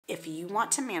if you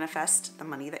want to manifest the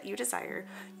money that you desire,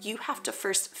 you have to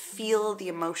first feel the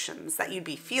emotions that you'd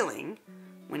be feeling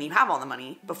when you have all the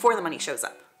money before the money shows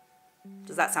up.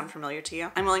 Does that sound familiar to you?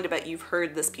 I'm willing to bet you've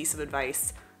heard this piece of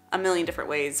advice a million different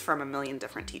ways from a million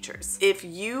different teachers. If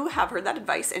you have heard that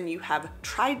advice and you have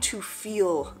tried to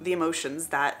feel the emotions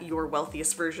that your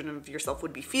wealthiest version of yourself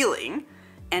would be feeling,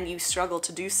 and you struggle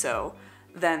to do so,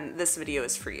 then this video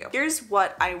is for you. Here's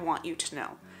what I want you to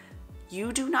know.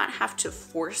 You do not have to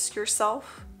force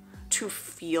yourself to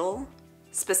feel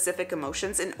specific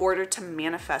emotions in order to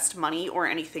manifest money or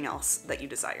anything else that you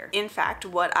desire. In fact,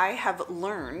 what I have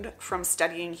learned from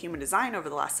studying human design over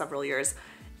the last several years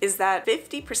is that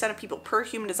 50% of people per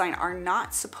human design are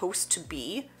not supposed to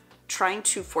be trying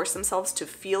to force themselves to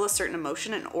feel a certain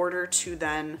emotion in order to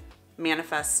then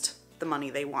manifest the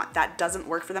money they want. That doesn't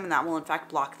work for them, and that will in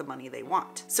fact block the money they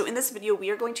want. So in this video,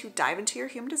 we are going to dive into your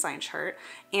human design chart,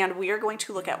 and we are going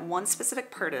to look at one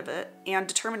specific part of it and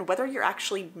determine whether you're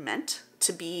actually meant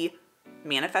to be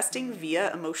manifesting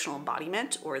via emotional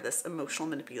embodiment or this emotional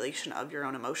manipulation of your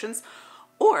own emotions,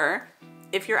 or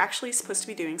if you're actually supposed to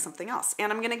be doing something else.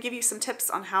 And I'm going to give you some tips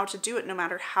on how to do it no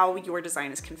matter how your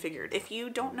design is configured. If you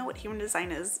don't know what human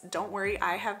design is, don't worry,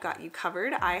 I have got you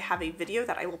covered. I have a video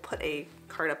that I will put a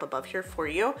card up above here for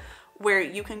you where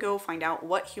you can go find out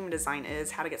what human design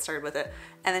is, how to get started with it,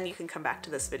 and then you can come back to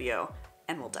this video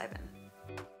and we'll dive in.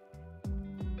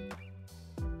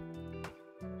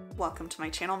 Welcome to my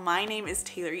channel. My name is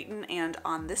Taylor Eaton, and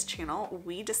on this channel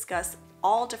we discuss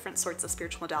all different sorts of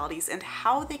spiritual modalities and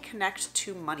how they connect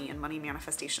to money and money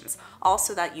manifestations, all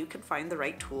so that you can find the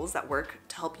right tools that work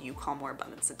to help you call more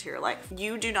abundance into your life.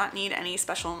 You do not need any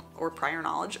special or prior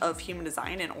knowledge of human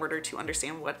design in order to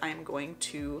understand what I'm going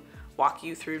to walk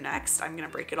you through next. I'm going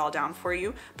to break it all down for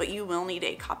you, but you will need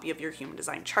a copy of your human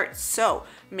design chart. So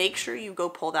make sure you go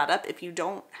pull that up. If you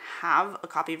don't have a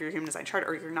copy of your human design chart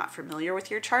or you're not familiar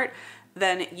with your chart,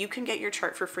 then you can get your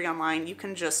chart for free online. You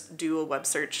can just do a web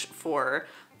search for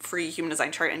free human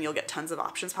design chart and you'll get tons of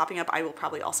options popping up. I will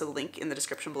probably also link in the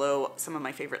description below some of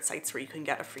my favorite sites where you can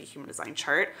get a free human design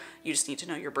chart. You just need to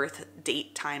know your birth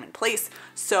date, time, and place.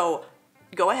 So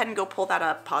go ahead and go pull that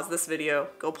up, pause this video,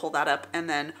 go pull that up, and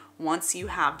then once you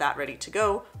have that ready to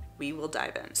go, we will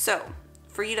dive in. So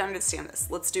for you to understand this,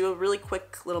 let's do a really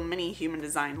quick little mini human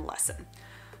design lesson.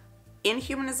 In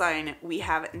human design, we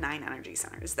have 9 energy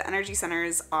centers. The energy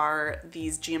centers are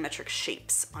these geometric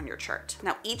shapes on your chart.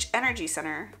 Now, each energy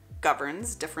center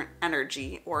governs different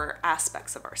energy or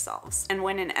aspects of ourselves. And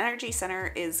when an energy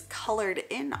center is colored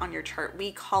in on your chart,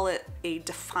 we call it a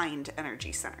defined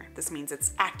energy center. This means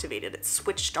it's activated, it's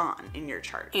switched on in your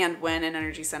chart. And when an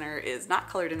energy center is not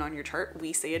colored in on your chart,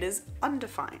 we say it is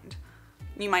undefined.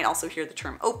 You might also hear the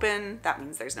term open. That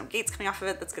means there's no gates coming off of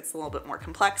it. This gets a little bit more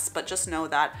complex, but just know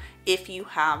that if you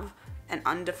have an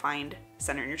undefined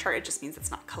center in your chart, it just means it's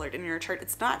not colored in your chart.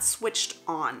 It's not switched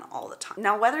on all the time.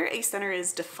 Now, whether a center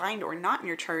is defined or not in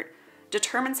your chart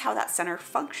determines how that center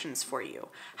functions for you,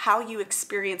 how you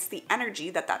experience the energy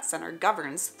that that center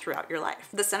governs throughout your life.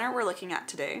 The center we're looking at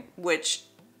today, which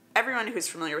everyone who's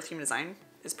familiar with human design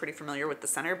is pretty familiar with the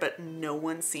center, but no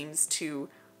one seems to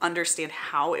understand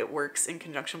how it works in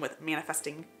conjunction with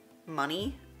manifesting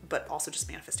money, but also just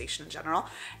manifestation in general,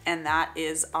 and that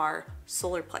is our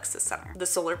solar plexus center. The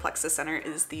solar plexus center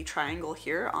is the triangle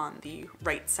here on the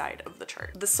right side of the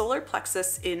chart. The solar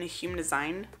plexus in human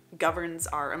design governs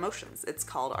our emotions. It's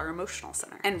called our emotional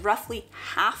center. And roughly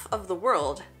half of the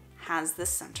world has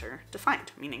this center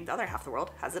defined, meaning the other half of the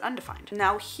world has it undefined.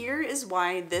 Now, here is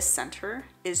why this center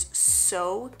is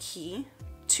so key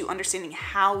to understanding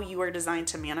how you are designed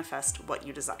to manifest what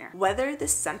you desire. Whether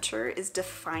this center is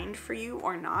defined for you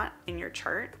or not in your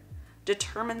chart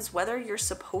determines whether you're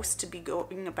supposed to be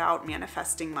going about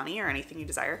manifesting money or anything you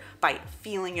desire by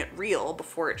feeling it real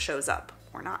before it shows up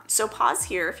or not. So pause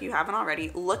here if you haven't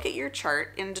already, look at your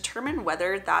chart and determine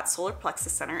whether that solar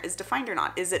plexus center is defined or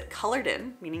not. Is it colored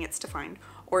in, meaning it's defined,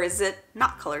 or is it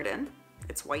not colored in?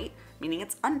 It's white, meaning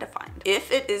it's undefined.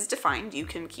 If it is defined, you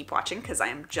can keep watching because I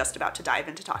am just about to dive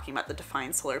into talking about the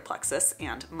defined solar plexus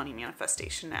and money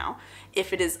manifestation now.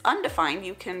 If it is undefined,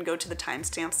 you can go to the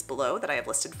timestamps below that I have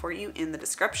listed for you in the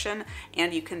description,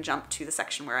 and you can jump to the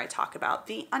section where I talk about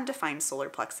the undefined solar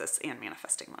plexus and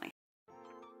manifesting money.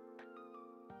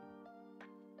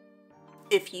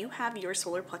 If you have your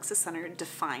solar plexus center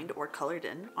defined or colored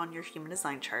in on your human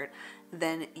design chart,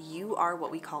 then you are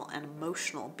what we call an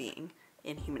emotional being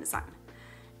in human design.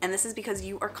 And this is because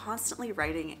you are constantly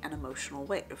riding an emotional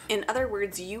wave. In other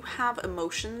words, you have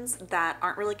emotions that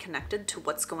aren't really connected to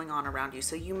what's going on around you.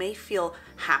 So you may feel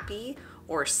happy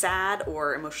or sad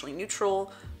or emotionally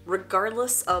neutral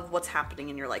regardless of what's happening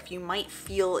in your life. You might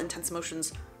feel intense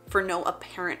emotions for no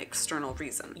apparent external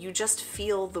reason. You just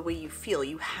feel the way you feel.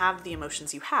 You have the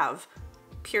emotions you have,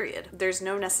 period. There's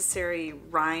no necessary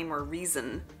rhyme or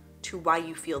reason to why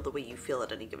you feel the way you feel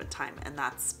at any given time, and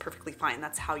that's perfectly fine.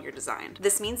 That's how you're designed.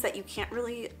 This means that you can't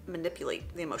really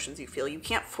manipulate the emotions you feel. You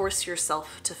can't force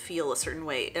yourself to feel a certain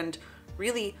way, and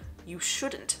really, you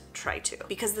shouldn't try to.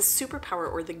 Because the superpower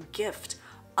or the gift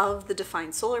of the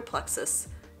defined solar plexus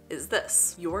is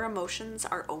this: your emotions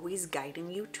are always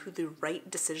guiding you to the right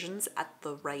decisions at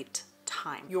the right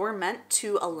time. You're meant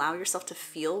to allow yourself to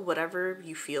feel whatever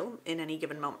you feel in any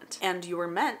given moment. And you're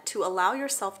meant to allow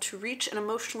yourself to reach an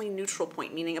emotionally neutral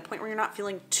point, meaning a point where you're not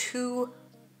feeling too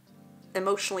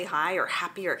emotionally high or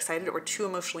happy or excited, or too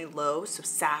emotionally low, so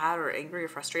sad or angry or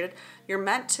frustrated. You're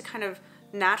meant to kind of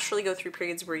naturally go through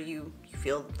periods where you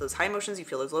feel those high emotions, you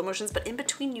feel those low emotions, but in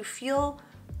between you feel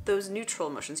those neutral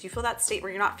emotions. You feel that state where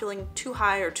you're not feeling too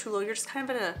high or too low, you're just kind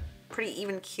of in a pretty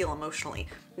even keel emotionally.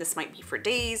 This might be for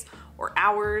days or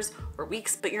hours or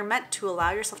weeks, but you're meant to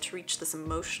allow yourself to reach this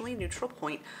emotionally neutral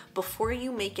point before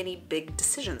you make any big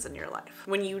decisions in your life.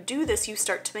 When you do this, you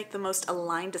start to make the most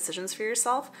aligned decisions for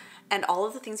yourself, and all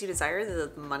of the things you desire,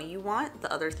 the money you want,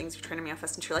 the other things you're trying to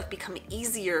manifest into your life, become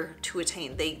easier to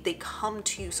attain. They come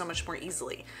to you so much more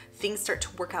easily. Things start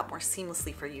to work out more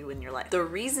seamlessly for you in your life. The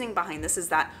reasoning behind this is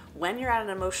that when you're at an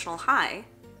emotional high,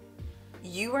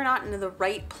 you are not in the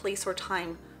right place or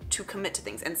time to commit to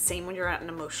things, and same when you're at an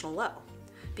emotional low.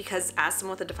 Because as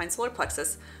someone with a defined solar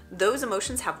plexus, those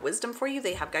emotions have wisdom for you,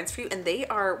 they have guidance for you, and they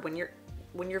are, when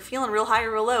you're feeling real high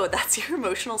or real low, that's your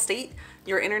emotional state,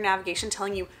 your inner navigation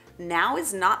telling you, now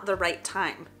is not the right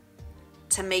time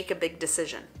to make a big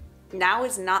decision. Now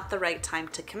is not the right time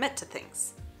to commit to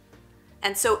things.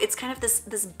 And so it's kind of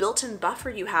this built-in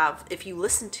buffer you have, if you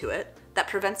listen to it, that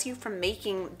prevents you from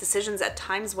making decisions at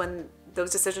times when those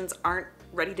decisions aren't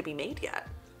ready to be made yet,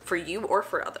 for you or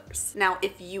for others. Now,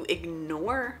 if you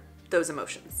ignore those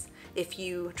emotions, if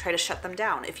you try to shut them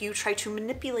down, if you try to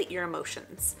manipulate your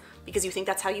emotions, because you think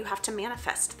that's how you have to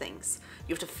manifest things,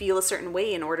 you have to feel a certain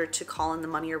way in order to call in the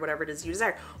money or whatever it is you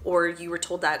desire, or you were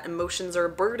told that emotions are a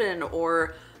burden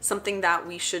or something that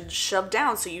we should shove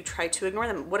down, so you try to ignore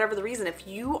them, whatever the reason, if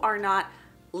you are not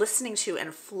listening to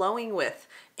and flowing with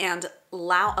and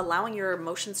allowing your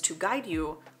emotions to guide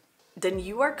you, then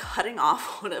you are cutting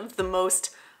off one of the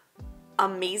most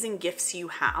amazing gifts you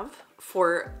have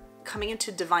for coming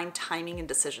into divine timing and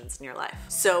decisions in your life.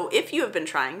 So if you have been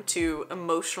trying to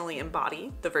emotionally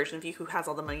embody the version of you who has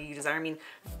all the money you desire, I mean,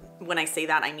 when I say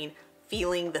that, I mean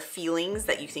feeling the feelings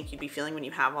that you think you'd be feeling when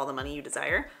you have all the money you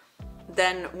desire,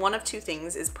 then one of two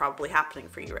things is probably happening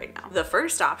for you right now. The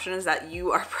first option is that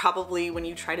you are probably, when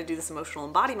you try to do this emotional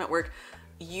embodiment work,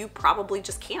 you probably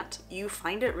just can't. You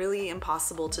find it really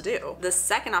impossible to do. The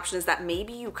second option is that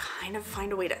maybe you kind of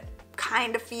find a way to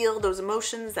kind of feel those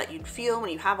emotions that you'd feel when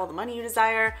you have all the money you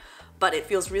desire, but it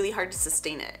feels really hard to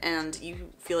sustain it, and you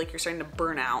feel like you're starting to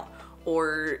burn out,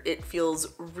 or it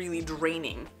feels really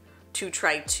draining to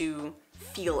try to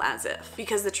feel as if.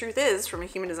 Because the truth is, from a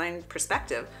human design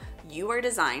perspective, you are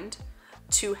designed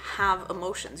to have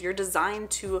emotions. You're designed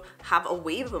to have a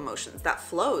wave of emotions that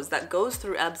flows, that goes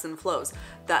through ebbs and flows,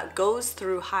 that goes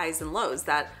through highs and lows,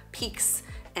 that peaks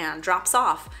and drops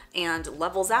off and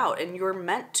levels out. And you're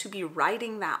meant to be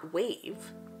riding that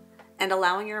wave and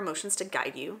allowing your emotions to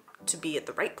guide you to be at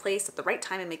the right place at the right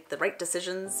time and make the right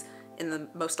decisions in the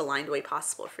most aligned way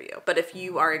possible for you. But if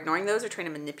you are ignoring those or trying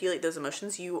to manipulate those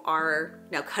emotions, you are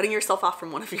now cutting yourself off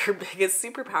from one of your biggest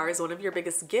superpowers, one of your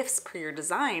biggest gifts per your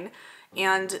design,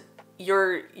 and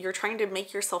you're trying to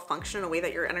make yourself function in a way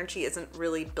that your energy isn't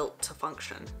really built to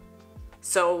function.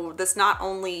 So this not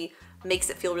only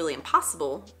makes it feel really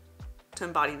impossible to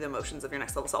embody the emotions of your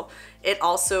next level self, it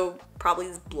also probably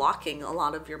is blocking a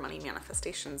lot of your money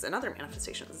manifestations and other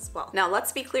manifestations as well. Now,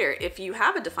 let's be clear. If you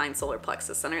have a defined solar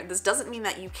plexus center, this doesn't mean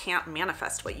that you can't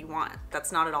manifest what you want.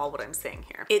 That's not at all what I'm saying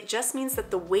here. It just means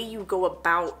that the way you go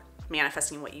about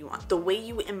manifesting what you want, the way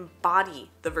you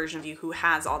embody the version of you who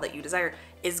has all that you desire,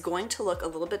 is going to look a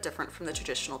little bit different from the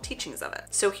traditional teachings of it.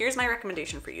 So here's my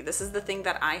recommendation for you. This is the thing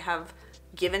that I have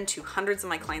given to hundreds of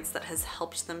my clients that has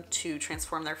helped them to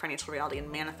transform their financial reality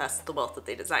and manifest the wealth that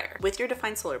they desire. With your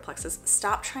defined solar plexus,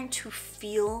 stop trying to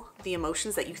feel the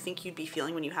emotions that you think you'd be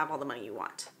feeling when you have all the money you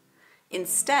want.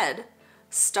 Instead,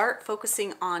 start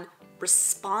focusing on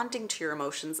responding to your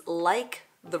emotions like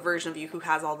the version of you who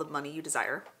has all the money you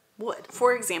desire would.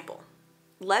 For example,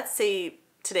 let's say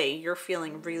today you're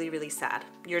feeling really, really sad.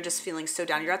 You're just feeling so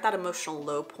down. You're at that emotional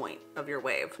low point of your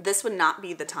wave. This would not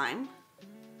be the time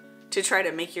to try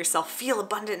to make yourself feel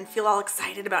abundant and feel all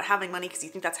excited about having money because you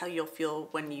think that's how you'll feel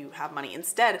when you have money.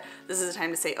 Instead, this is a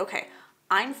time to say, okay,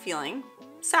 I'm feeling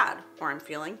sad, or I'm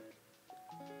feeling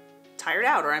tired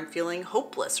out, or I'm feeling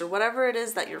hopeless, or whatever it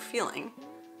is that you're feeling.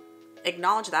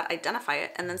 Acknowledge that, identify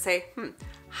it, and then say,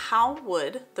 how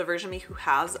would the version of me who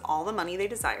has all the money they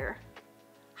desire,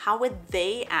 how would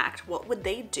they act? What would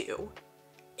they do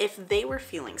if they were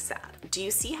feeling sad? Do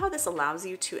you see how this allows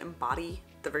you to embody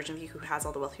the version of you who has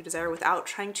all the wealth you desire without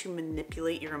trying to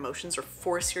manipulate your emotions or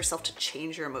force yourself to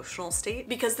change your emotional state?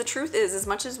 Because the truth is, as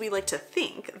much as we like to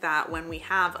think that when we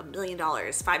have $1 million,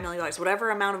 $5 million, whatever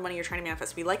amount of money you're trying to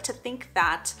manifest, we like to think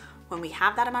that when we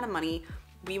have that amount of money,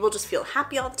 we will just feel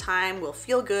happy all the time, we'll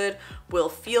feel good, we'll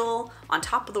feel on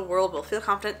top of the world, we'll feel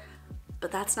confident,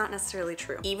 but that's not necessarily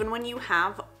true. Even when you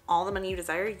have all the money you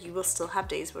desire, you will still have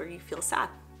days where you feel sad.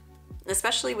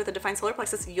 Especially with a defined solar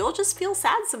plexus, you'll just feel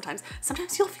sad sometimes.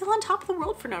 Sometimes you'll feel on top of the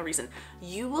world for no reason.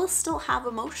 You will still have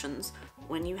emotions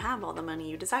when you have all the money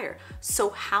you desire. So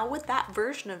how would that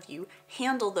version of you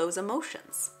handle those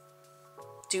emotions?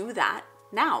 Do that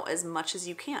now as much as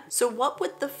you can. So what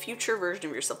would the future version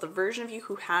of yourself, the version of you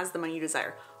who has the money you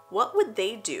desire, what would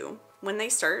they do when they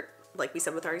start, like we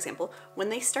said with our example, when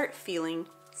they start feeling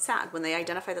sad, when they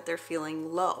identify that they're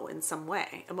feeling low in some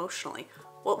way emotionally?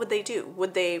 What would they do?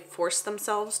 Would they force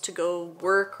themselves to go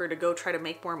work or to go try to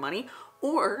make more money?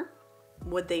 Or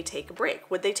would they take a break?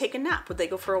 Would they take a nap? Would they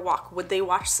go for a walk? Would they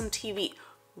watch some TV?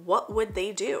 What would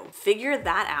they do? Figure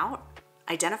that out,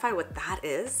 identify what that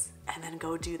is, and then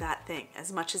go do that thing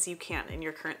as much as you can in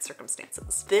your current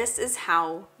circumstances. This is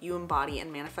how you embody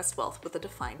and manifest wealth with a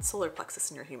defined solar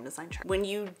plexus in your human design chart. When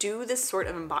you do this sort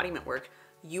of embodiment work,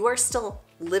 you are still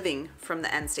living from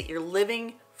the end state. You're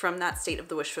living from that state of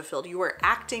the wish fulfilled. You are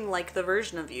acting like the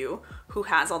version of you who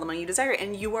has all the money you desire,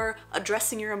 and you are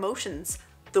addressing your emotions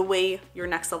the way your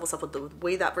next level self would, the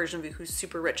way that version of you who's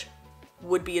super rich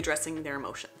would be addressing their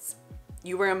emotions.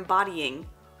 You are embodying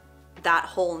that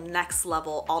whole next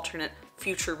level, alternate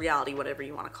future reality, whatever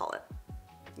you want to call it.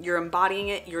 You're embodying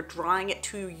it, you're drawing it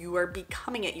to you, you are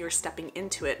becoming it, you're stepping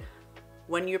into it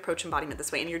when you approach embodiment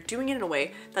this way, and you're doing it in a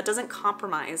way that doesn't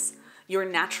compromise your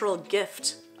natural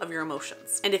gift of your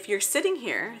emotions. And if you're sitting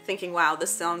here thinking, wow,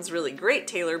 this sounds really great,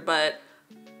 Taylor, but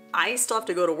I still have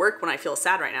to go to work when I feel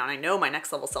sad right now, and I know my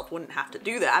next level self wouldn't have to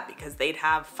do that because they'd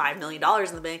have $5 million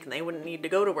in the bank and they wouldn't need to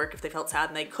go to work if they felt sad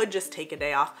and they could just take a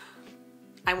day off.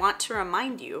 I want to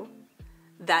remind you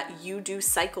that you do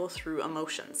cycle through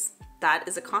emotions. That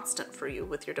is a constant for you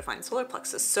with your defined solar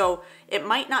plexus. So it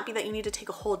might not be that you need to take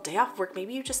a whole day off work.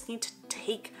 Maybe you just need to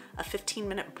take a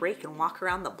 15-minute break and walk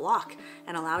around the block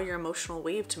and allow your emotional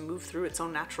wave to move through its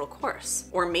own natural course.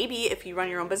 Or maybe if you run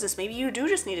your own business, maybe you do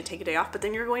just need to take a day off, but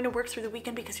then you're going to work through the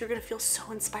weekend because you're going to feel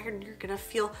so inspired and you're going to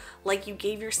feel like you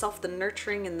gave yourself the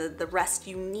nurturing and the rest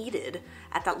you needed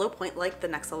at that low point, like the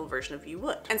next level version of you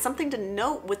would. And something to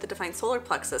note with the defined solar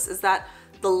plexus is that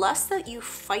the less that you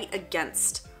fight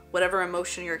against whatever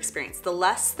emotion you're experiencing, the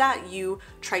less that you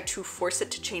try to force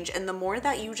it to change, and the more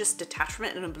that you just detach from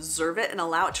it and observe it and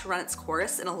allow it to run its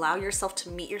course and allow yourself to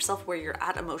meet yourself where you're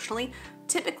at emotionally,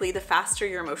 typically the faster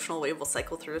your emotional wave will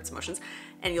cycle through its emotions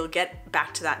and you'll get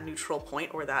back to that neutral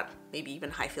point, or that maybe even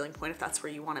high feeling point if that's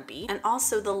where you want to be. And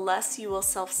also the less you will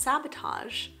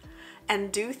self-sabotage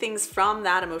and do things from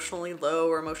that emotionally low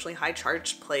or emotionally high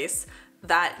charged place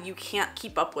that you can't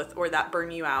keep up with, or that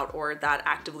burn you out, or that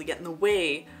actively get in the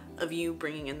way of you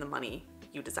bringing in the money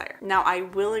you desire. Now, I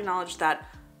will acknowledge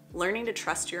that learning to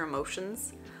trust your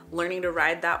emotions, learning to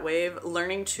ride that wave,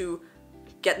 learning to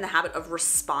get in the habit of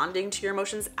responding to your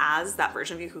emotions as that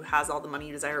version of you who has all the money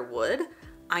you desire would,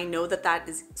 I know that that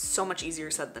is so much easier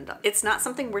said than done. It's not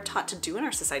something we're taught to do in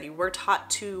our society. We're taught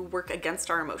to work against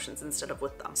our emotions instead of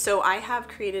with them. So I have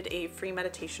created a free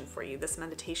meditation for you. This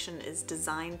meditation is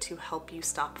designed to help you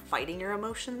stop fighting your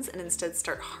emotions and instead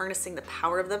start harnessing the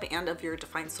power of them and of your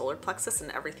defined solar plexus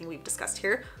and everything we've discussed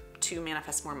here to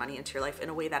manifest more money into your life in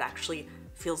a way that actually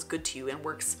feels good to you and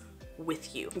works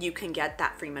with you. You can get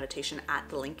that free meditation at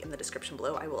the link in the description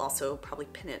below. I will also probably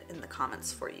pin it in the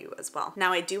comments for you as well.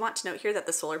 Now, I do want to note here that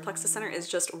the Solar Plexus Center is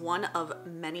just one of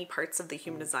many parts of the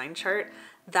human design chart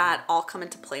that all come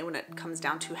into play when it comes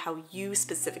down to how you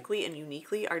specifically and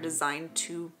uniquely are designed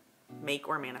to make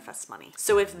or manifest money.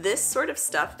 So if this sort of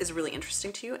stuff is really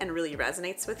interesting to you and really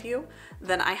resonates with you,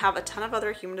 then I have a ton of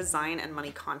other human design and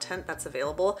money content that's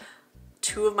available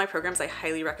Two of my programs I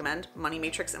highly recommend, Money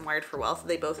Matrix and Wired for Wealth.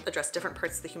 They both address different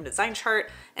parts of the human design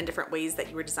chart and different ways that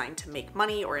you were designed to make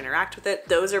money or interact with it.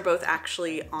 Those are both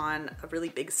actually on a really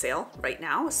big sale right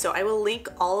now. So I will link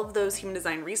all of those human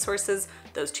design resources,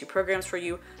 those two programs for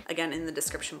you, again, in the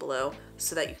description below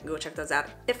so that you can go check those out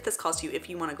if this calls to you, if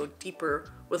you want to go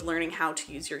deeper with learning how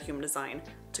to use your human design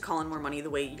to call in more money the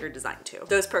way you're designed to.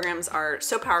 Those programs are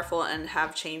so powerful and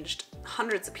have changed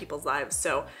hundreds of people's lives.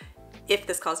 So if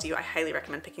this calls to you, I highly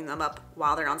recommend picking them up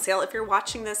while they're on sale. If you're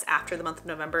watching this after the month of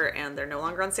November and they're no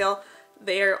longer on sale,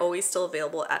 they are always still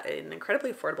available at an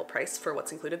incredibly affordable price for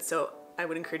what's included. So I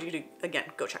would encourage you to, again,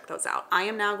 go check those out. I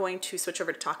am now going to switch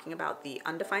over to talking about the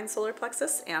undefined solar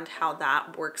plexus and how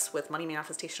that works with money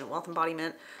manifestation and wealth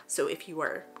embodiment. So if you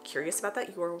are curious about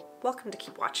that, you are welcome to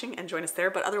keep watching and join us there.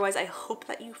 But otherwise, I hope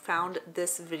that you found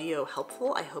this video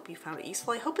helpful. I hope you found it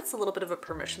useful. I hope it's a little bit of a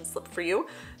permission slip for you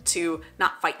to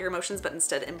not fight your emotions, but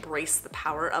instead embrace the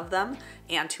power of them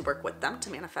and to work with them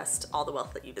to manifest all the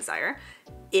wealth that you desire.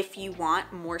 If you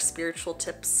want more spiritual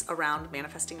tips around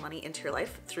manifesting money into your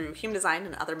life through human design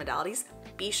and other modalities,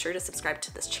 be sure to subscribe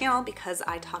to this channel because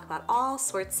I talk about all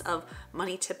sorts of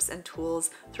money tips and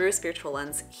tools through a spiritual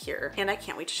lens here, and I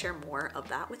can't wait to share more of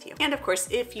that with you. And of course,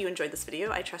 if you enjoyed this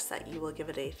video, I trust that you will give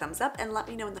it a thumbs up and let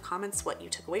me know in the comments what you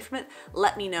took away from it.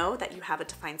 Let me know that you have a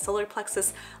defined solar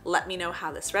plexus. Let me know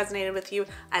how this resonated with you.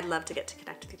 I'd love to get to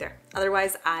connect with you there.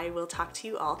 Otherwise, I will talk to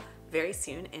you all very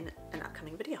soon in an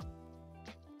upcoming video.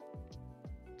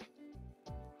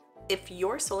 If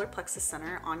your solar plexus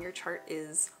center on your chart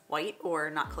is white or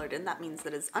not colored in, that means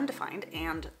that it's undefined,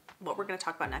 and what we're going to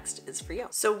talk about next is for you.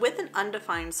 So with an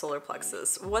undefined solar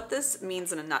plexus, what this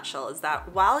means in a nutshell is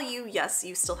that while yes,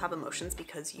 you still have emotions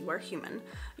because you are human,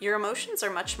 your emotions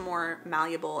are much more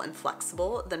malleable and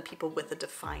flexible than people with a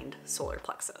defined solar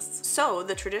plexus. So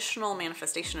the traditional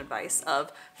manifestation advice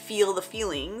of feel the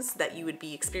feelings that you would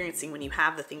be experiencing when you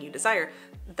have the thing you desire,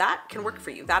 that can work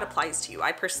for you. That applies to you.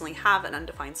 I personally have an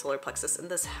undefined solar plexus, and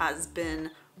this has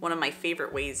been one of my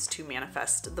favorite ways to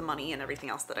manifest the money and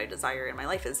everything else that I desire in my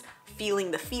life is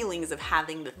feeling the feelings of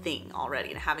having the thing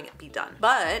already and having it be done.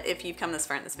 But if you've come this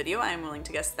far in this video, I'm willing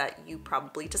to guess that you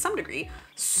probably, to some degree,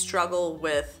 struggle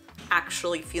with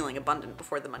actually feeling abundant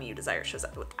before the money you desire shows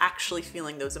up, with actually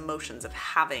feeling those emotions of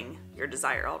having your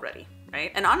desire already,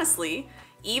 right? And honestly,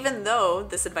 even though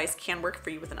this advice can work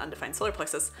for you with an undefined solar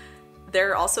plexus,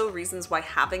 there are also reasons why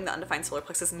having the undefined solar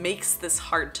plexus makes this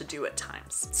hard to do at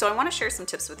times. So I want to share some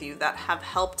tips with you that have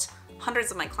helped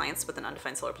hundreds of my clients with an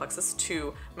undefined solar plexus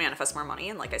to manifest more money,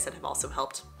 and like I said, have also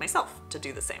helped myself to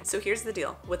do the same. So here's the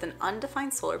deal. With an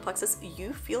undefined solar plexus,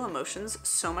 you feel emotions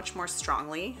so much more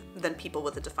strongly than people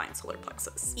with a defined solar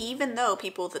plexus. Even though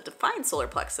people with a defined solar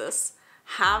plexus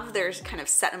have their kind of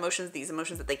set emotions, these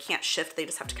emotions that they can't shift, they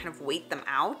just have to kind of wait them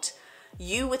out,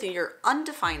 you with your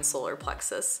undefined solar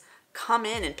plexus come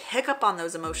in and pick up on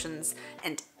those emotions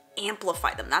and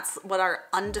amplify them. That's what our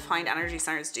undefined energy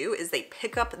centers do, is they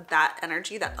pick up that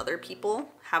energy that other people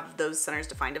have those centers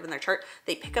defined of in their chart.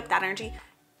 They pick up that energy,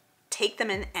 take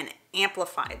them in and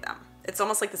amplify them. It's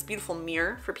almost like this beautiful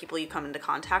mirror for people you come into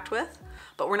contact with,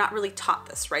 but we're not really taught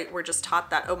this, right? We're just taught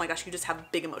that, oh my gosh, you just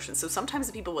have big emotions. So sometimes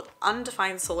the people with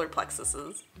undefined solar plexus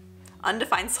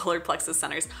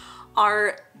centers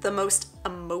are the most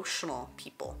emotional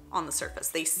people on the surface.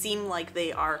 They seem like they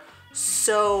have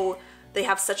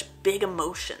such big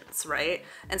emotions, right?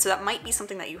 And so that might be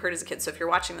something that you heard as a kid. So if you're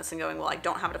watching this and going, well, I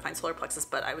don't have a defined solar plexus,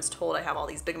 but I was told I have all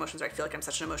these big emotions, or I feel like I'm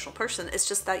such an emotional person, it's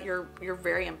just that you're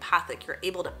very empathic. You're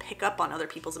able to pick up on other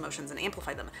people's emotions and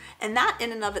amplify them. And that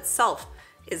in and of itself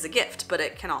is a gift, but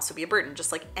it can also be a burden.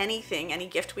 Just like anything, any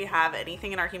gift we have,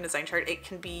 anything in our human design chart, it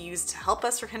can be used to help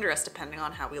us or hinder us depending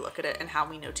on how we look at it and how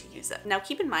we know to use it. Now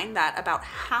keep in mind that about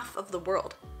half of the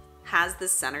world has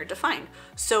this center defined.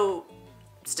 So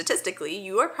statistically,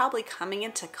 you are probably coming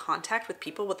into contact with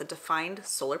people with a defined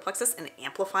solar plexus and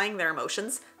amplifying their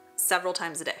emotions several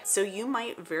times a day. So you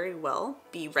might very well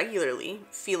be regularly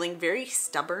feeling very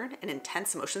stubborn and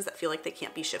intense emotions that feel like they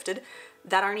can't be shifted,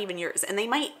 that aren't even yours. And they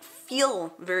might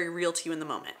feel very real to you in the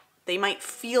moment. They might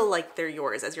feel like they're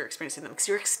yours as you're experiencing them because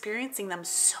you're experiencing them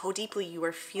so deeply, you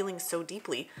are feeling so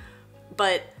deeply.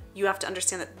 But you have to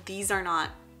understand that these are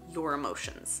not your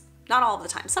emotions. Not all of the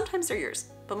time. Sometimes they're yours,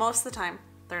 but most of the time,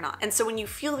 they're not. And so when you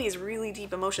feel these really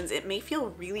deep emotions, it may feel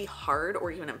really hard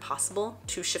or even impossible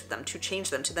to shift them, to change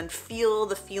them, to then feel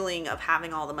the feeling of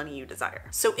having all the money you desire.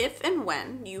 So if and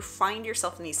when you find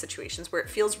yourself in these situations where it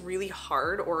feels really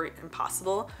hard or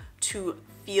impossible to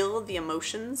feel the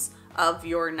emotions of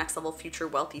your next level future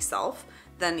wealthy self,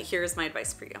 then here's my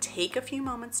advice for you. Take a few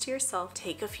moments to yourself,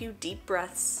 take a few deep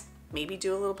breaths, maybe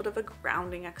do a little bit of a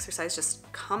grounding exercise. Just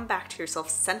come back to yourself,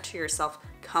 center yourself,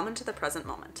 come into the present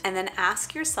moment. And then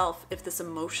ask yourself if this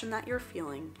emotion that you're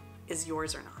feeling is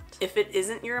yours or not. If it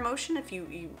isn't your emotion, if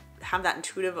you have that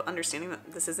intuitive understanding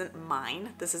that this isn't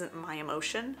mine, this isn't my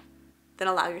emotion, then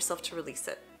allow yourself to release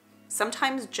it.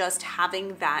 Sometimes just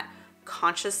having that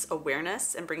conscious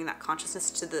awareness and bringing that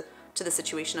consciousness to the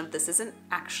situation of this isn't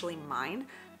actually mine,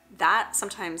 that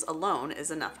sometimes alone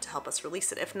is enough to help us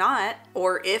release it. If not,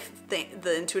 or if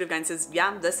the intuitive guidance says,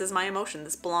 yeah, this is my emotion,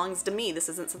 this belongs to me, this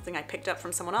isn't something I picked up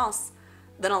from someone else,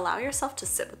 then allow yourself to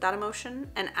sit with that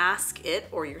emotion and ask it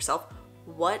or yourself,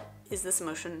 what is this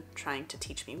emotion trying to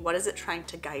teach me? What is it trying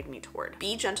to guide me toward?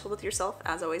 Be gentle with yourself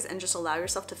as always, and just allow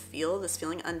yourself to feel this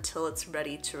feeling until it's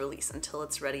ready to release, until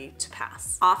it's ready to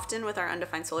pass. Often with our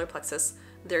undefined solar plexus,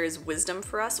 there is wisdom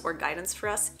for us or guidance for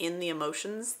us in the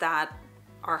emotions that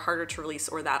are harder to release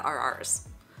or that are ours.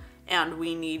 And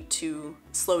we need to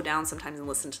slow down sometimes and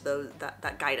listen to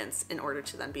that guidance in order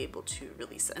to then be able to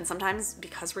release it. And sometimes,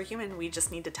 because we're human, we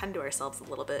just need to tend to ourselves a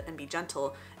little bit and be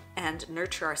gentle and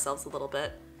nurture ourselves a little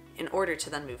bit in order to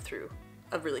then move through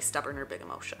a really stubborn or big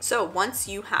emotion. So once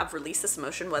you have released this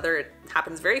emotion, whether it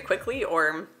happens very quickly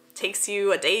or takes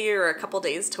you a day or a couple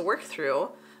days to work through,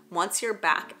 once you're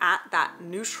back at that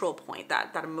neutral point,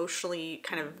 that emotionally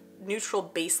kind of neutral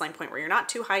baseline point where you're not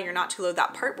too high, you're not too low,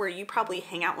 that part where you probably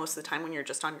hang out most of the time when you're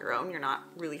just on your own, you're not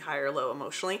really high or low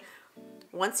emotionally.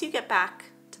 Once you get back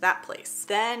to that place,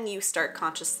 then you start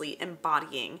consciously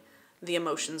embodying the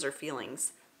emotions or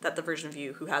feelings that the version of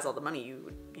you who has all the money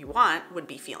you want would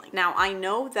be feeling. Now, I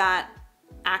know that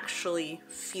actually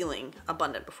feeling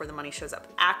abundant before the money shows up,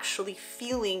 actually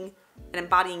feeling and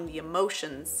embodying the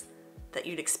emotions that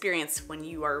you'd experience when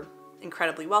you are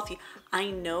incredibly wealthy,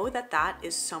 I know that that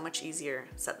is so much easier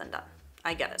said than done.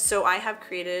 I get it. So I have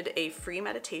created a free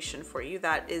meditation for you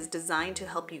that is designed to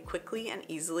help you quickly and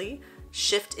easily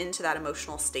shift into that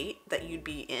emotional state that you'd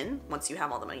be in once you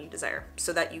have all the money you desire,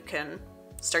 so that you can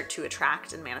start to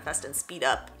attract and manifest and speed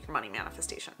up your money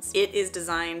manifestations. It is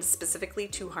designed specifically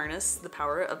to harness the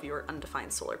power of your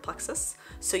undefined solar plexus.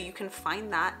 So you can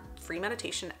find that free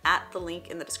meditation at the link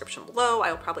in the description below.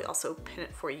 I will probably also pin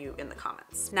it for you in the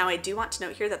comments. Now, I do want to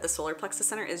note here that the Solar Plexus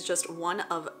Center is just one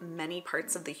of many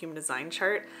parts of the human design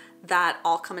chart that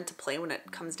all come into play when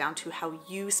it comes down to how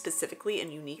you specifically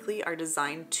and uniquely are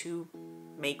designed to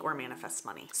make or manifest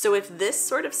money. So if this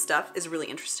sort of stuff is really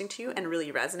interesting to you and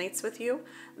really resonates with you,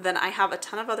 then I have a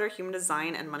ton of other human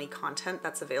design and money content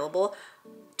that's available.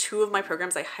 Two of my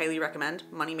programs I highly recommend,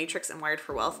 Money Matrix and Wired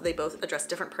for Wealth. They both address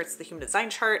different parts of the human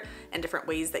design chart and different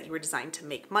ways that you were designed to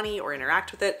make money or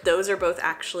interact with it. Those are both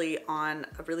actually on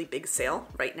a really big sale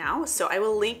right now. So I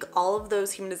will link all of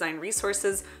those human design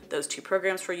resources, those two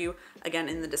programs for you, again,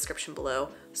 in the description below,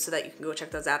 so that you can go check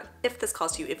those out if this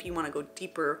calls to you, if you want to go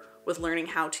deeper with learning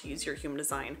how to use your human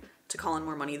design to call in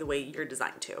more money the way you're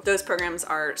designed to. Those programs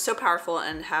are so powerful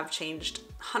and have changed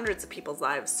hundreds of people's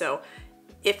lives. So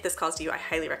if this calls to you, I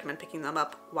highly recommend picking them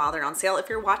up while they're on sale. If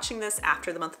you're watching this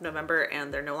after the month of November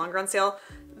and they're no longer on sale,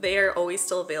 they are always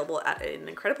still available at an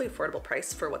incredibly affordable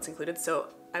price for what's included. So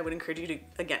I would encourage you to,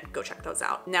 again, go check those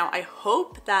out. Now, I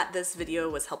hope that this video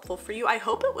was helpful for you. I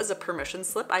hope it was a permission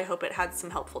slip. I hope it had some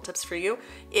helpful tips for you.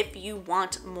 If you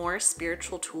want more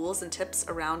spiritual tools and tips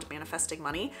around manifesting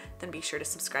money, then be sure to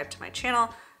subscribe to my channel.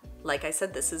 Like I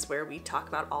said, this is where we talk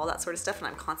about all that sort of stuff, and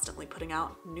I'm constantly putting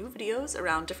out new videos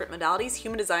around different modalities,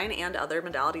 human design and other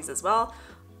modalities as well,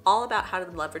 all about how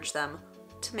to leverage them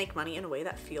to make money in a way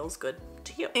that feels good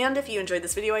to you. And if you enjoyed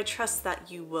this video, I trust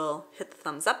that you will hit the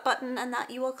thumbs up button and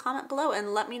that you will comment below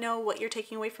and let me know what you're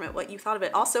taking away from it, what you thought of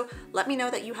it. Also, let me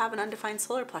know that you have an undefined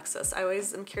solar plexus. I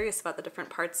always am curious about the different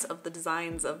parts of the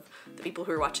designs of the people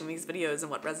who are watching these videos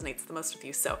and what resonates the most with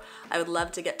you. So I would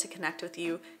love to get to connect with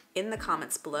you in the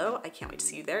comments below. I can't wait to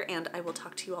see you there, and I will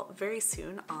talk to you all very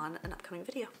soon on an upcoming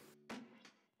video.